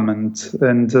parliament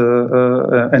and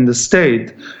the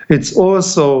state. It's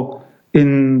also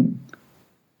in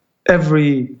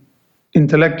every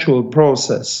intellectual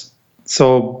process.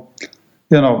 So,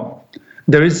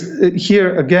 there is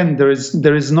here again. There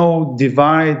is no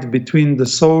divide between the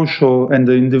social and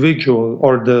the individual,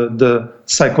 or the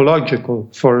psychological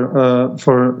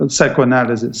for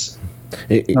psychoanalysis.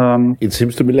 It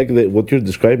seems to me like what you're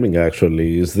describing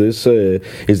actually is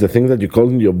the thing that you call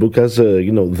in your book as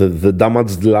the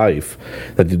damaged life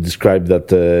that you described that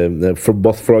for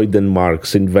both Freud and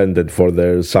Marx invented for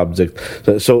their subject.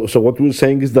 So what we're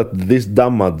saying is that this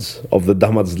damage of the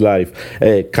damaged life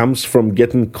comes from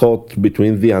getting caught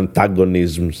between the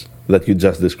antagonisms that you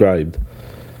just described.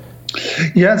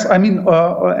 Yes, I mean,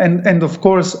 and of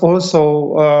course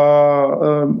also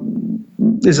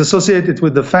is associated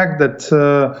with the fact that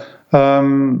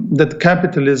that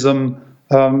capitalism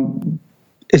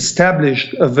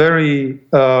established a very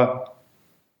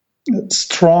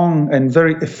strong and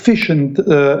very efficient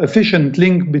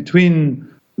link between,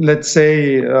 let's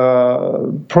say,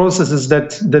 processes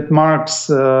that Marx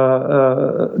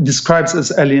describes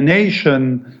as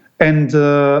alienation and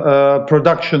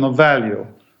production of value.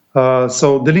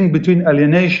 So the link between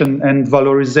alienation and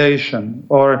valorization,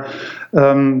 or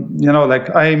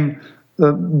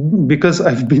because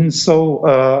I've been so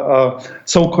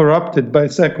corrupted by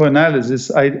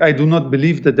psychoanalysis, I do not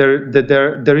believe that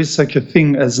there is such a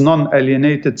thing as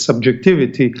non-alienated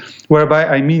subjectivity, whereby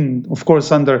I mean, of course,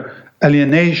 under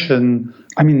alienation,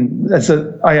 I mean,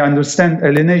 I understand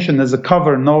alienation as a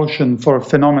cover notion for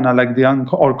phenomena like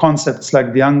or concepts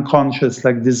like the unconscious,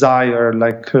 like desire,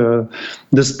 like the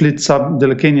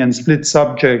Lacanian split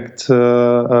subject,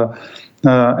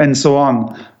 and so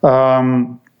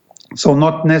on. So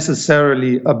not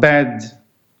necessarily a bad,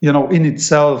 in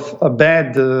itself a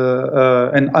bad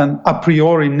and an a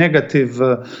priori negative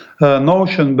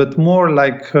notion, but more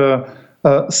like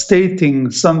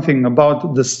stating something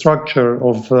about the structure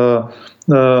of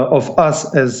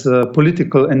us as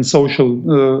political and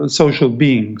social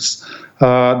beings,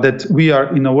 that we are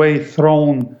in a way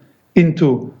thrown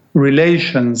into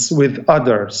relations with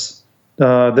others.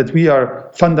 That we are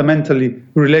fundamentally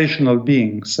relational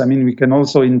beings. I mean, we can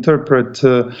also interpret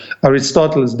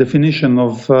Aristotle's definition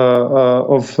of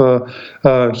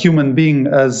human being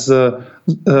as zoon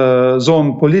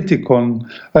politikon,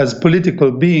 as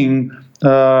political being,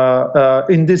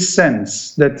 in this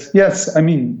sense that, yes, I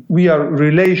mean, we are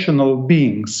relational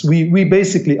beings. We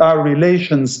basically are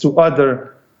relations to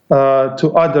other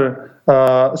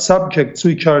subjects,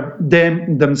 which are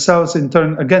themselves in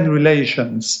turn again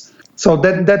relations. So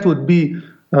that would be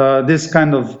this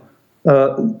kind of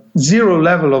zero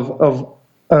level of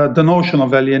the notion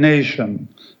of alienation.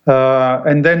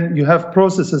 And then you have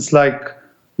processes like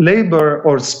labor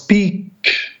or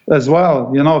speech as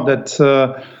well,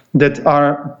 that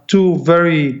are two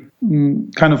very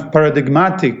kind of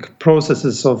paradigmatic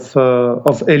processes of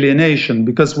alienation.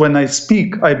 Because when I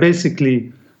speak, I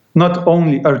basically not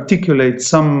only articulate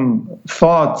some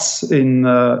thoughts in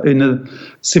a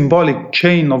symbolic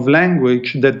chain of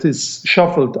language that is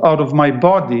shuffled out of my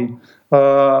body,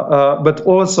 but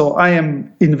also I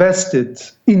am invested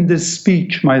in this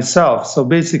speech myself. So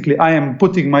basically I am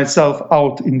putting myself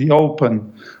out in the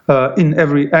open in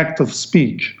every act of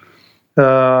speech.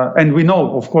 And we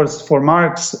know, of course, for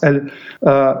Marx,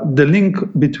 the link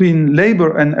between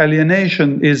labor and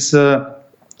alienation is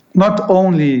not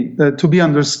only to be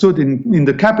understood in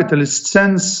the capitalist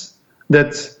sense,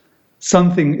 that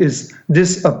something is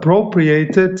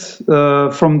disappropriated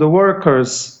from the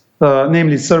workers,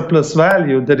 namely surplus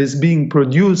value that is being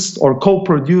produced or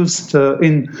co-produced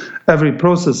in every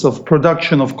process of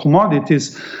production of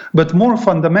commodities, but more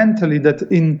fundamentally that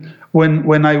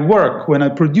when I work, when I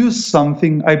produce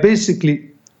something, I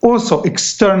basically also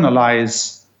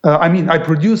externalize. I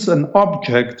produce an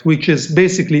object which is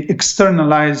basically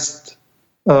externalized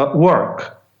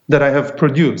work that I have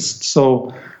produced.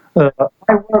 So my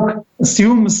work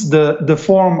assumes the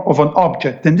form of an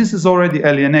object, and this is already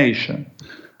alienation.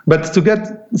 But to get,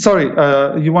 sorry,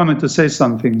 you wanted to say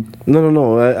something.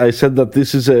 No. I said that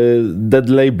this is a dead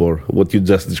labor, what you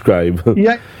just described.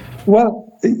 Yeah,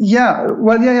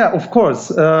 of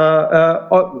course.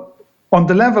 On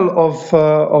the level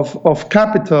of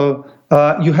capital,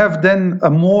 you have then a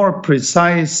more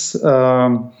precise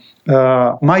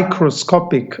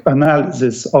microscopic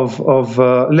analysis of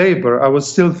labor. I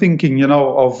was still thinking,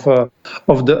 of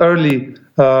the early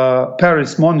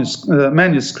Paris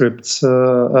manuscripts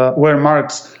where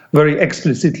Marx very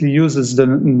explicitly uses the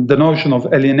notion of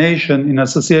alienation in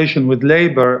association with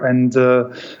labor, and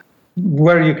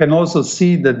where you can also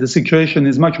see that the situation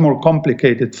is much more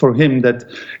complicated for him, that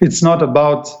it's not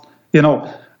about,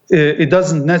 it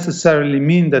doesn't necessarily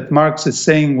mean that Marx is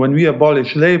saying when we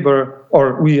abolish labor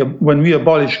or when we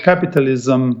abolish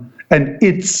capitalism and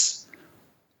its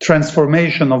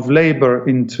transformation of labor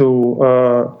into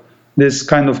this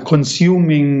kind of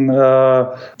consuming,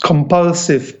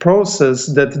 compulsive process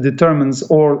that determines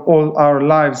all our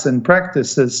lives and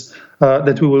practices,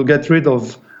 that we will get rid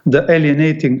of the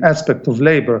alienating aspect of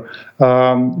labor.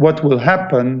 What will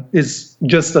happen is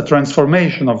just a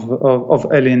transformation of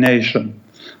alienation.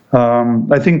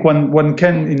 I think one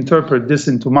can interpret this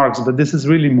into Marx, but this is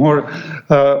really more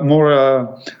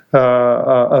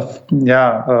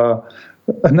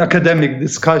an academic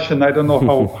discussion. I don't know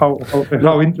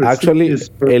how interesting. Actually, it is.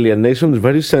 alienation is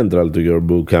very central to your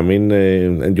book. I mean,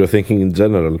 and your thinking in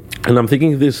general. And I'm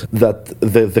thinking that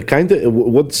the kind of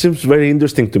what seems very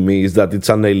interesting to me is that it's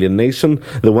an alienation,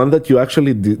 the one that you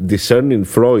actually discern in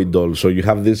Freud. Also, you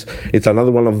have this. It's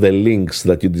another one of the links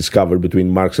that you discover between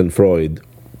Marx and Freud.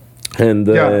 And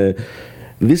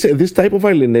this type of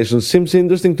alienation seems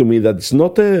interesting to me. That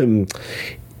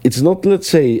it's not, let's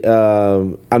say,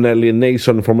 an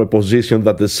alienation from a position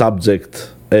that the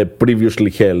subject previously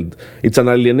held. It's an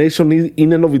alienation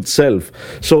in and of itself.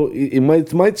 So it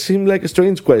might seem like a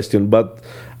strange question, but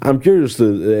I'm curious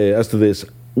as to this.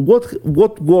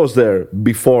 What was there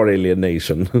before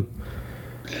alienation?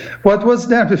 What was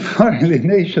there before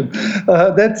alienation?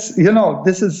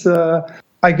 This is,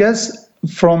 I guess,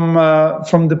 from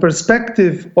the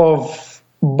perspective of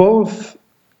both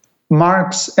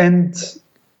Marx and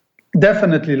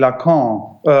definitely Lacan,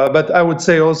 but I would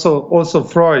say also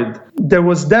Freud, there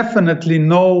was definitely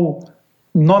no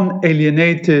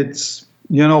non-alienated,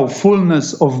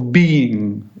 fullness of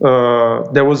being.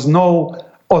 There was no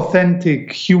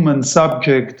authentic human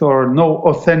subject or no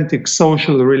authentic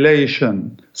social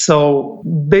relation. So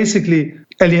basically,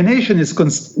 alienation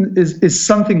is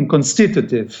something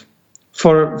constitutive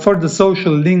for the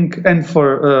social link and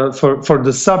for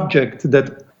the subject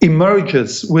that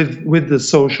emerges with the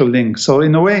social link. So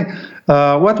in a way,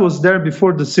 what was there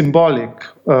before the symbolic,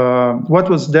 what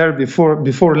was there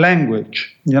before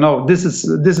language? This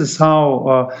is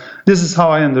how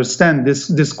I understand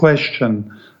this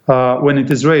question when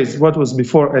it is raised. What was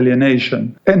before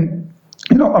alienation? And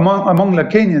among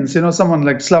Lacanians, someone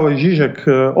like Slavoj Žižek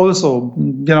also,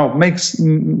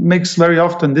 makes very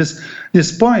often this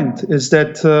point, is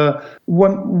that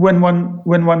when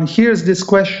one hears this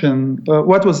question,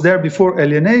 what was there before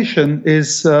alienation,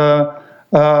 is to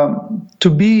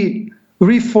be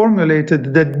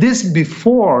reformulated that this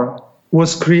before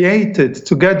was created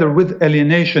together with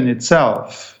alienation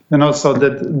itself. So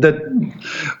that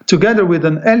together with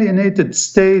an alienated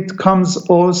state comes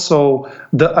also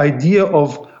the idea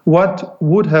of what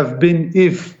would have been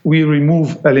if we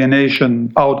remove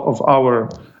alienation out of our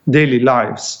daily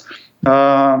lives.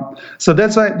 So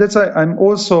that's why I'm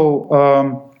also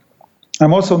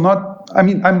not. I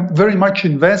mean, I'm very much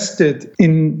invested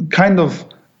in kind of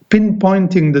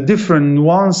pinpointing the different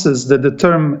nuances that the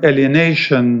term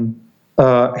alienation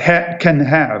can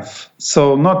have.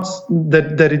 So not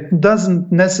that it doesn't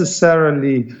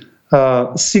necessarily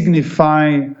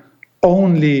signify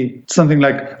only something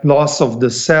like loss of the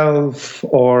self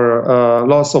or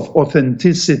loss of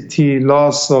authenticity,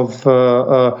 loss of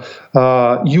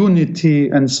unity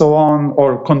and so on,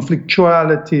 or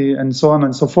conflictuality and so on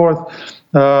and so forth,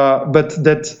 but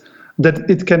that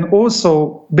it can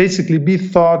also basically be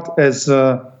thought as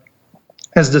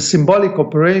the symbolic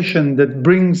operation that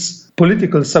brings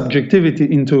political subjectivity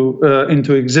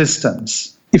into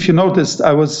existence. If you noticed,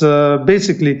 I was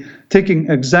basically taking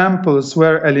examples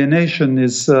where alienation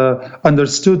is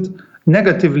understood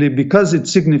negatively because it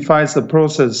signifies a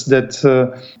process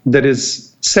that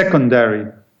is secondary,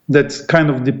 that kind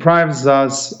of deprives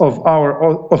us of our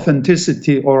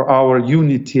authenticity or our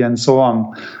unity and so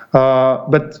on.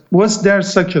 But was there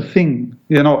such a thing,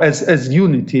 as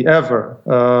unity ever?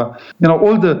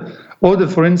 All the,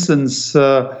 for instance,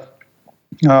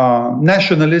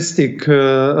 nationalistic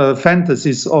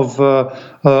fantasies of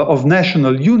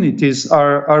national unities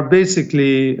are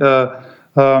basically,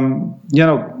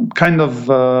 kind of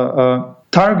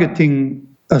targeting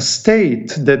a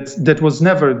state that was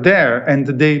never there, and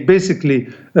they basically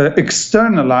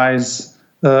externalize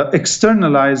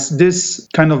this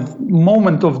kind of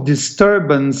moment of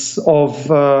disturbance of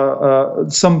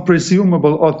some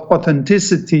presumable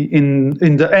authenticity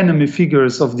in the enemy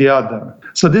figures of the other.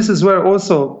 So this is where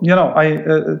also,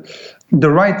 the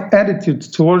right attitude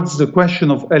towards the question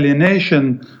of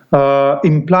alienation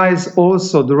implies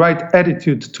also the right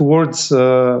attitude towards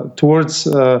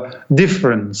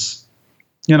difference.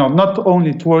 Not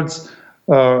only towards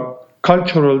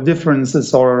cultural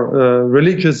differences or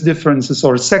religious differences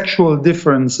or sexual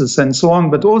differences and so on,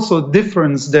 but also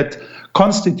difference that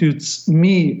constitutes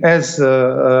me as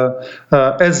a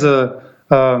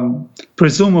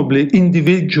presumably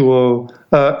individual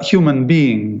human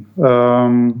being.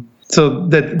 So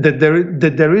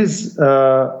that there is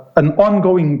an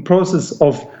ongoing process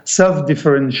of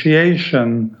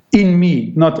self-differentiation in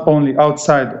me, not only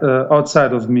outside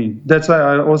of me. That's why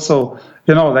I also,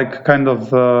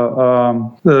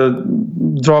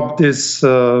 drop this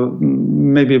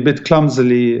maybe a bit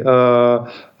clumsy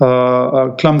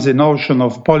notion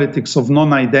of politics of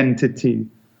non-identity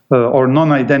or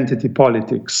non-identity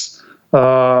politics,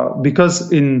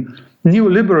 because in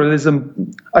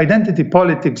neoliberalism, identity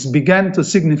politics began to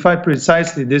signify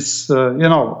precisely this,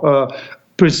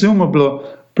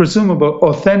 presumable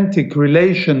authentic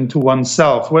relation to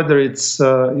oneself, whether it's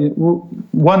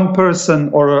one person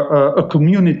or a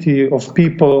community of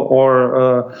people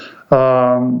or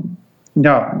a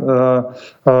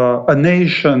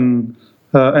nation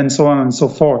and so on and so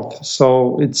forth.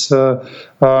 So it's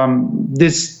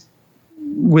this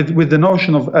with the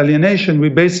notion of alienation, we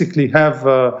basically have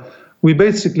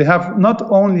not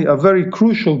only a very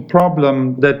crucial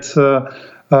problem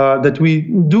that we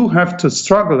do have to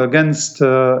struggle against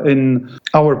in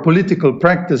our political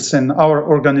practice and our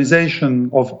organization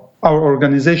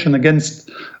against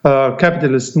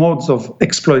capitalist modes of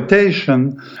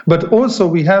exploitation, but also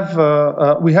we have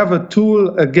a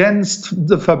tool against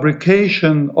the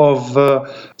fabrication of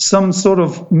some sort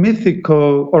of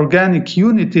mythical organic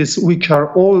unities which are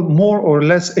all more or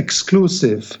less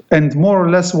exclusive and more or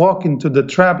less walk into the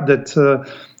trap that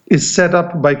is set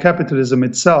up by capitalism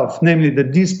itself, namely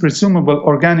that these presumable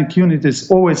organic unities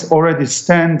always already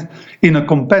stand in a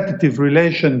competitive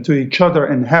relation to each other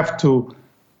and have to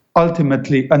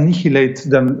ultimately annihilate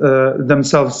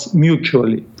themselves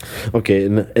mutually. Okay,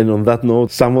 and on that note,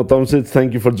 Samo Tomšič,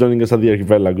 thank you for joining us at the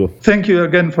Archipelago. Thank you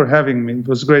again for having me. It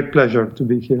was a great pleasure to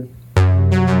be here.